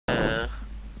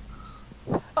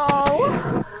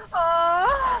Oh!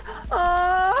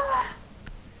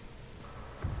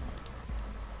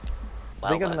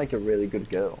 They're gonna make a really good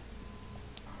girl.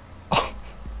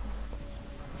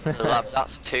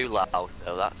 That's too loud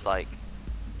though, that's like...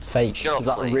 It's fake. Shut Is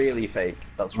up, that please. really fake?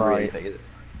 That's really fake, is it?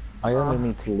 I only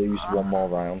need to lose one more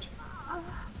round.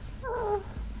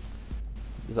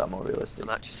 Is that more realistic? And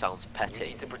that just sounds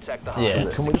petty.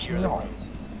 Yeah. Can we just not?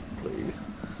 Please.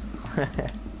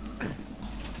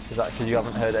 Is that because you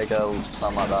haven't heard a girl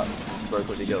sound like that? Broke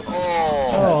with your girl.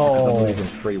 I'm losing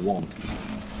 3-1.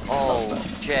 Oh,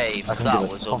 James, I can that give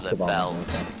a was toss under the about belt.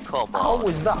 this. Come How on,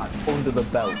 was that under the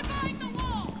belt?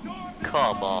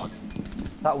 come on.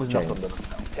 That was not James. under the belt.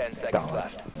 10 seconds Damn it.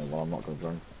 left. Oh, well, I'm not going to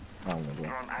drink. I'm going to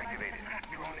drink. Drone activated.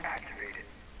 Drone activated.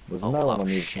 There's Oh, no one oh, on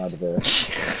the other shit. side of here.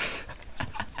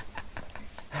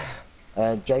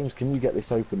 James, can you get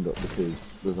this opened up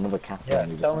because there's another caster Yeah, on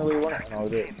the tell me other what you side. want and I'll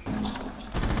do it.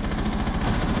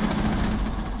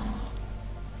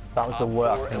 That was the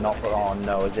worst thing not put on,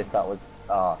 no, as if that was...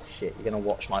 Ah, shit, you're gonna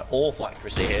watch my awful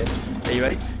accuracy here. Are you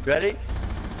ready? You ready?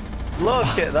 Look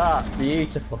at that!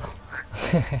 Beautiful.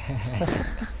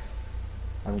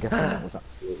 I'm guessing that was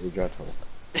absolutely dreadful.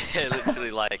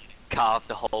 Literally like carved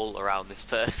a hole around this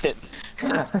person.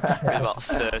 With about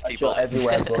 30 Shot bullets.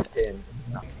 everywhere but in.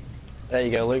 There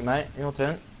you go, Luke, mate. Your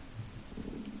turn.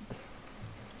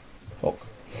 Fuck.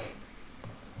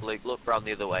 Luke, look round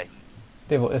the other way.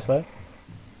 Do it this way.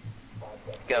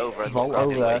 Get over and Vault look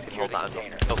round the over other way. there. You can hold that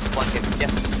angle. Oh, flank him.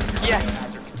 Yes! Yes!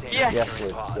 Yes! Yes,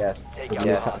 Luke, yes. Can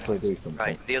you Yes. actually do something?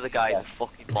 Right, the other guy's Yeah. a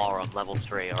fucking moron, level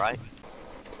 3, alright?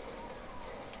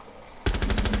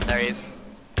 There he is.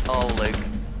 Oh, Luke.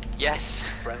 Yes!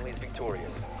 Friendly's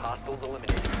victorious. Hostiles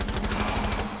eliminated.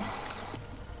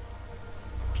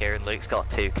 Kieran, Luke's got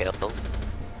 2 kills.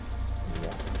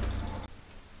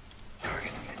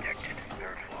 Target detected.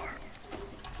 3rd floor.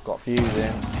 Got fuse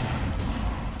in.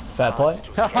 Fair play.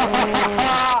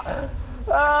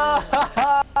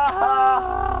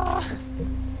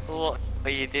 What are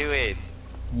you doing?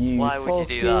 You Why would you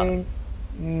do that? fucking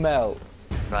melt.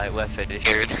 Right, we're finished,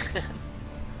 Kieran.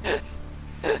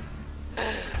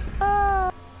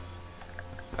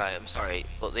 Right, I'm sorry,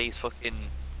 but these fucking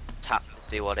tap to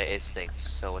see what it is things are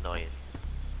so annoying.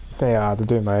 They are, they're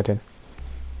doing my head in.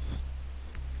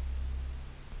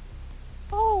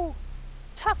 Oh,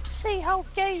 tap to see how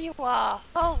gay you are.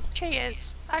 Oh,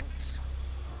 cheers. Thanks.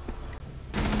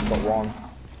 Got one.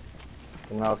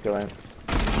 Someone else going.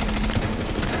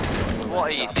 What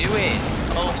are you doing?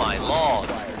 Oh my lord!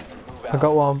 I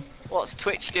got one. What's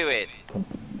Twitch doing?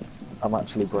 I'm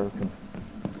actually broken.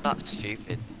 That's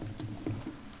stupid.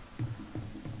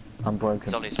 I'm He's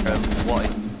broken. on his phone. What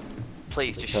is...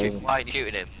 Please, just It's shoot. over. Why aren't you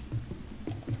shooting him?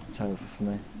 It's over for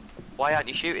me. Why aren't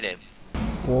you shooting him?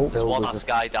 Whoa. There's one Builders last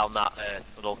guy down that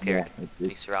tunnel, Kieran. Yeah,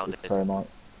 He's surrounded. it's thermite.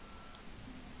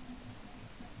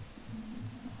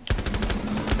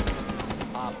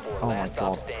 Op 4 Oh my last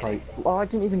god. stop standing. Oh, I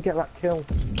didn't even get that kill.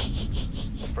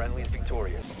 Friendly's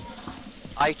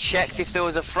victorious. I checked if there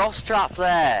was a frost trap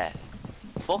there!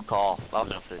 Fuck off. I've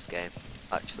enough of this game.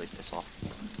 Actually, piss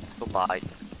off. Goodbye.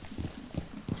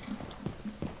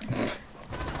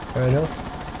 Fair enough.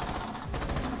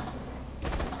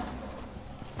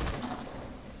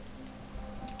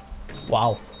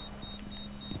 Wow.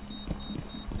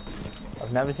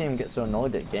 I've never seen him get so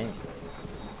annoyed at games.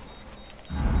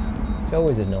 He's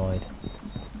always annoyed.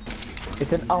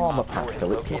 It's an armor pack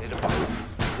though, it's not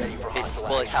health.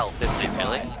 Well, it's health, isn't it,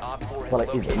 really? Well, it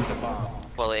isn't.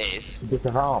 Well, it is. A bit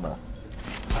of armor.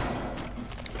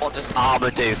 What does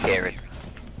armour do, Kieran?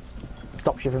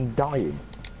 Stops you from dying.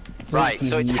 Right,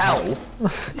 so it's health.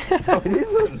 No, it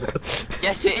isn't.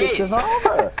 Yes, it It's is! an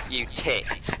armor. You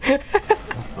tit.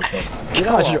 You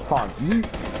know what? Fine.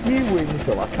 You win,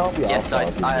 Phil. I can't be Yes,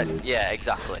 arsed with you. yeah,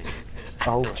 exactly.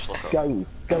 Oh, Just look up. go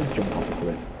jump off a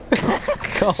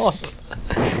cliff.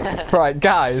 God. Right,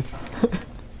 guys.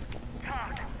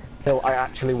 Phil, I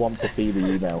actually want to see the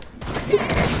email.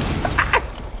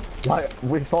 Like,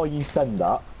 before you send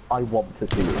that, I want to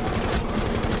see it.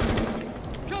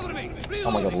 Oh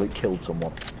my god, Luke killed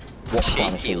someone. What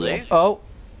Cheeky Luke. Oh.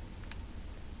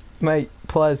 Mate,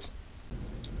 please.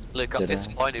 Luke, I was Did I?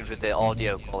 disappointed with the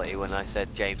audio quality when I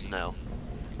said James no.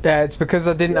 Yeah, it's because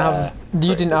I didn't Yeah, have...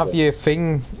 You didn't have criticism. your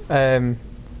thing,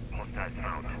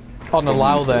 on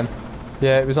allow then.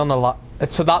 Yeah, it was on allow.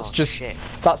 So that's Oh, just... shit.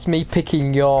 That's me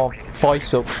picking your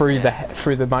voice up through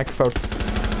the microphone.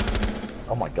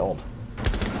 Oh my god.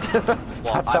 What,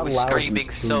 That's I how was loud you screaming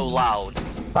so scream. loud.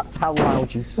 That's how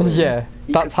loud you scream. Yeah,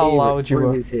 You that's could how hear it loud you through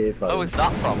were. his earphones. Where was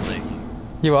that from, Luke?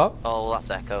 You what? Oh, that's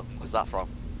Echo. Where's that from?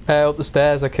 Up the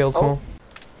stairs, I killed someone.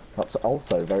 That's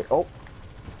also very... Oh!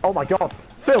 Oh my god!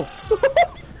 Phil!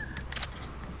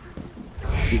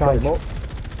 He's got him up.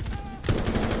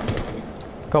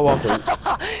 Got one.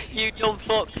 You dumb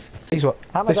fucks. He's what?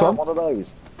 Hammer This down one? one of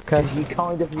those. Okay. You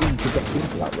kind of need to get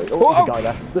into that room. Oh, Whoa! there's a guy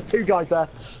there. There's two guys there.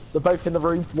 They're both in the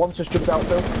room. One's just jumped out,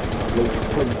 Phil. Luke,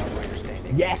 please.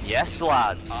 Yes! Yes,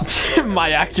 lads.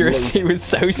 My accuracy was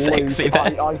so sexy Luke,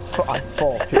 then. I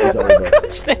thought it was over.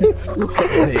 This. Look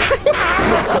at this.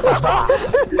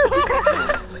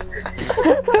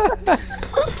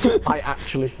 I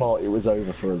actually thought it was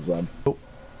over for us then. Oh.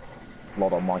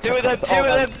 Blood on my Two of them, two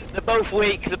of them. They're both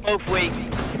weak. They're both weak.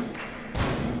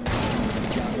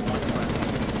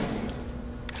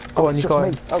 Go on, It's you just got me.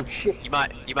 him. Oh shit. You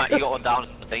got one down.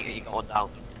 I think you got one down.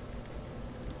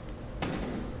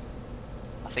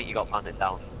 I think you got Bandit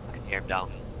down. I can hear him down.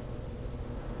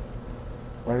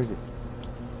 Where is he?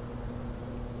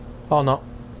 Oh no.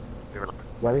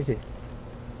 Where is he?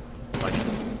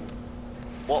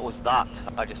 What was that?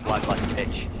 I just like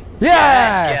pitch.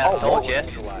 Yeah! Yeah, I told you.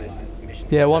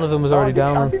 Yeah, one of them was already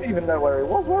I down. didn't even know where he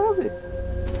was. Where was he?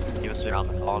 He was around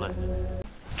the corner.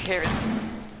 Kieran.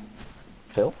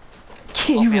 Phil?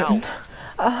 Kieran.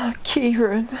 Ah,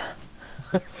 Kieran.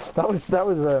 That was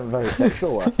very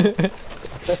sexual.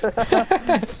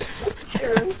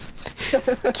 Kieran.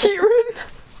 Kieran.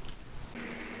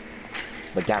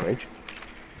 The garage.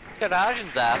 Garage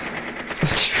and Zap.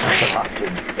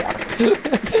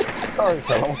 Sorry,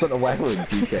 Phil. I wasn't aware we were in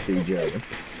GCSE German.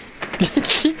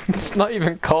 It's not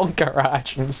even called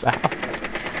Garage and South.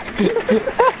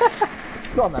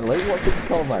 Go on then, Luke. What's it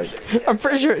called, mate? I'm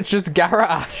pretty sure it's just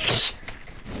Garage.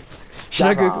 Should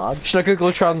I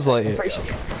Google Translate it?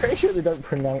 Pretty sure they don't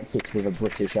pronounce it with a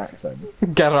British accent.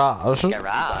 Garage.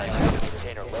 Garage.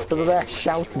 So they're there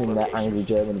shouting in their angry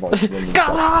German voice.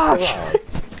 Garage!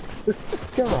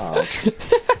 Garage.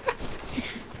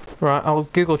 Right, I'll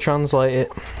Google Translate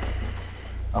it.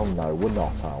 Oh no, we're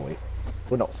not, are we?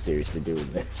 We're not seriously doing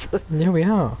this. Yeah, we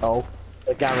are. Oh,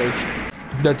 the garage.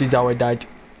 That is how I died.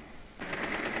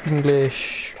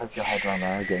 English. Poke your head around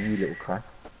there again, you little crap.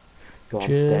 Go on,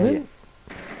 German? dare you.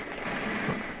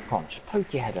 Come on, just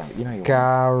poke your head out. You know you want.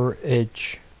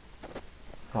 Garage.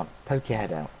 Come on, poke your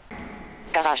head out.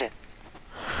 Garage.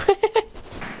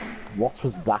 What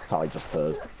was that I just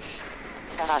heard?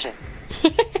 Garage.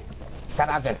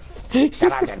 Garage.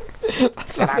 Garage.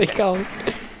 That's what they call it.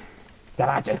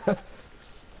 Garage.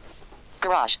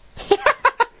 Garage.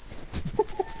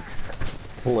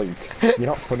 Luke, you're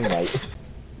not funny, mate.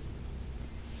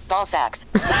 Ballsacks.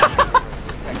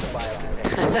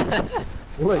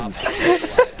 Luke,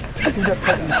 this is a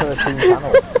 2013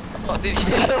 channel.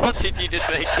 What did you just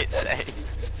make it say? He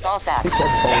Ballsacks.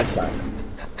 said Ballsacks.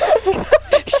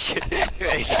 Should do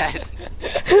it again.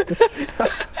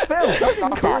 Phil, don't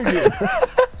encourage him.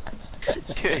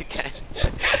 Do it again.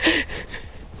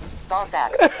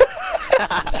 Ballsacks.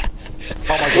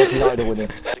 Oh my god, United are winning.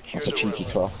 That's a cheeky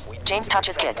cross. James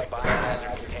touches kids.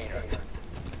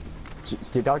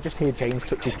 Did I just hear James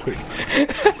touch his kids?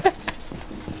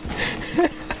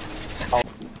 Oh.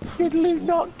 Did Luke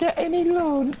not get any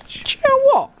lunch? Do you know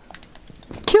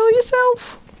what? Kill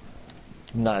yourself?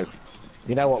 No.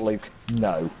 You know what, Luke?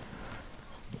 No.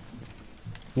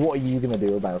 What are you gonna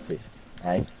do about it?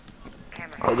 Eh? At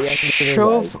the end of the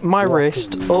Shove day, my what are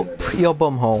wrist you up gonna do? your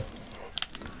bumhole.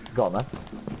 Go on then.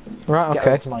 Right, Get okay.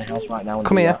 over to my house right now and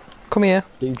Come do here. that. Come here.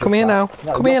 Do just Come here that. now.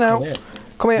 No, Come here you're now. coming in.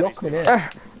 Come here. You're coming in.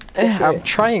 I'm here.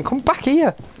 trying. Come back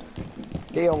here.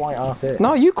 Get your white ass here.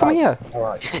 No, you come Oh, here.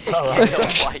 Alright.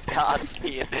 Alright. White ass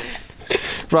here.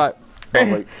 Right. Go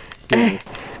on, Luke. Do me.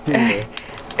 Do me.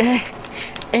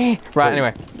 Right,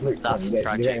 anyway. Luke, That's you're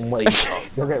tragic.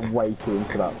 you're getting way too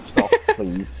into that. Stop,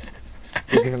 please.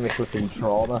 You're giving me flipping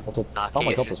trauma. Nah, Oh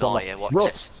my Keith god, is there's not one here, there. watch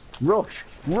Rush! it. Rush!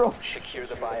 Rush! Secure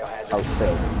the biohazard. Oh,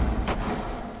 Phil.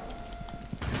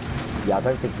 Yeah, I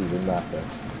don't think he's in there, Phil.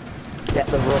 Get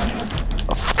the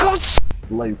rush. God.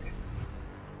 Luke.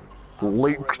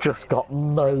 Luke just got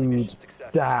mowed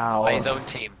down. By his own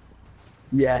team.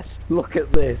 Yes, look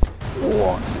at this.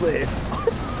 Watch this.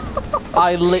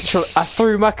 I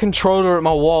threw my controller at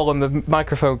my wall and the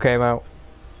microphone came out.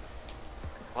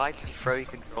 Why did you throw your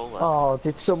controller? Oh,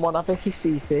 did someone have a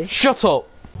hissy fit? Shut up!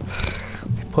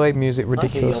 Play music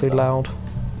ridiculously dad. loud.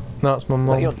 No, it's my Is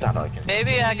that your mum. dad, I can?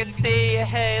 Maybe I can see a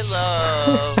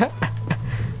halo.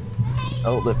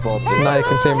 Oh, they've bought Now you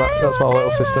can see that's my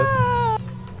little sister.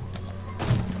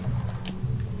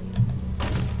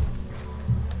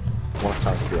 What a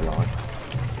time to be alive.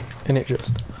 In it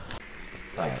just.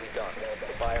 Nicely done.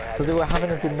 The biohazard So they were having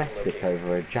a domestic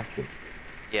over a jacket.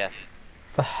 Yeah.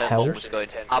 The Then hell? Mum was going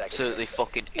 10 absolutely seconds.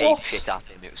 fucking ape shit at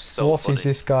him. It was so What funny. is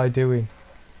this guy doing?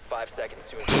 5 seconds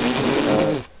to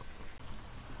insertion.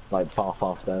 Like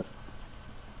far stairs.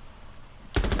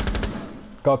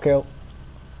 Got a kill.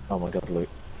 Oh my god, Luke.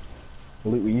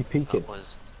 Luke, were you peeking? That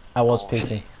was I was bullshit.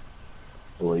 peeking.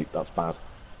 Luke, that's bad.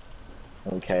 I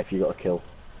don't care if you got a kill.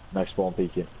 No spawn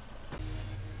peeking.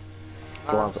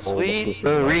 Glance all the Sweet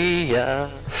pussy. Maria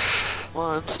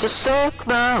wants to suck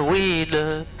my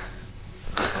wiener.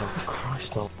 Oh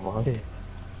Christ almighty.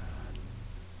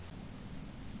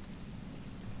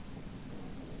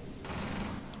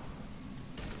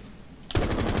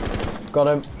 Got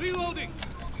him.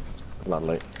 Come on,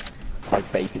 Luke. I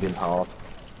baited him hard.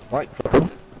 Right,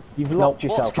 you've locked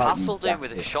yourself What's out. Castle you doing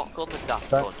with a bastard. shotgun, the daft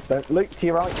Don't, cunt? don't, Luke, to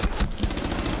your right.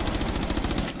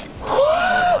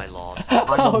 Oh my lord. How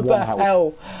on the one health.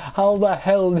 hell? How the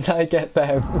hell did I get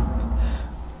them?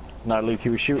 No, Luke, he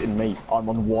was shooting me. I'm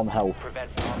on 1 health.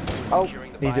 Prevent bombs from Oh,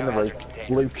 securing the he's in the roof. biohazard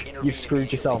container. Luke, Intervene you've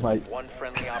screwed yourself, mate. One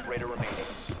friendly operator remaining.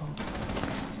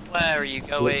 Where are you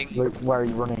going? Luke, where are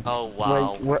you running? Oh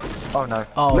wow. Wait, oh no.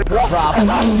 Oh crap!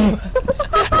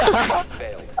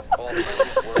 Failed. All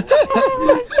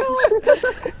friendlies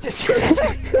were Just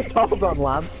Hold on,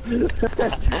 lads.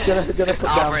 gonna put Just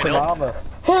down armour it some up. armour.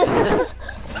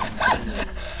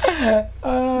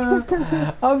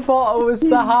 I thought it was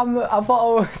the hammer. I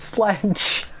thought it was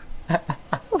sledge.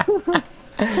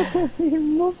 You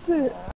loved it.